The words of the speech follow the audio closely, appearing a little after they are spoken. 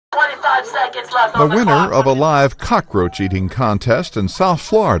25 seconds left The on the winner clock. of a live cockroach eating contest in South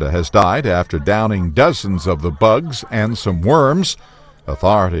Florida has died after downing dozens of the bugs and some worms.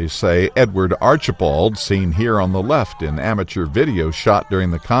 Authorities say Edward Archibald, seen here on the left in amateur video shot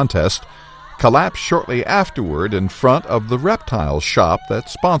during the contest, collapsed shortly afterward in front of the reptile shop that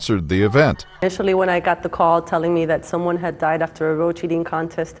sponsored the event. Initially, when I got the call telling me that someone had died after a roach eating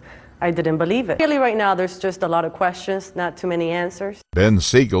contest, I didn't believe it. Really, right now, there's just a lot of questions, not too many answers. Ben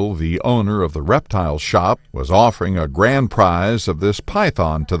Siegel, the owner of the reptile shop, was offering a grand prize of this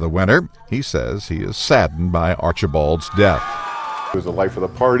python to the winner. He says he is saddened by Archibald's death. He was the life of the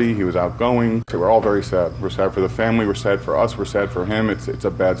party. He was outgoing. We're all very sad. We're sad for the family. We're sad for us. We're sad for him. It's a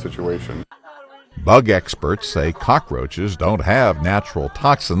bad situation. Bug experts say cockroaches don't have natural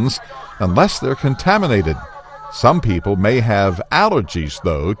toxins unless they're contaminated. Some people may have allergies,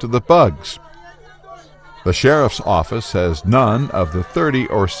 though, to the bugs. The sheriff's office says none of the 30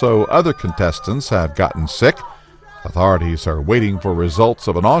 or so other contestants have gotten sick. Authorities are waiting for results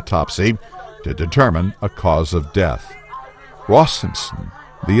of an autopsy to determine a cause of death. Ross Simpson,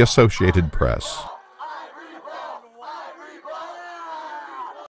 The Associated Press.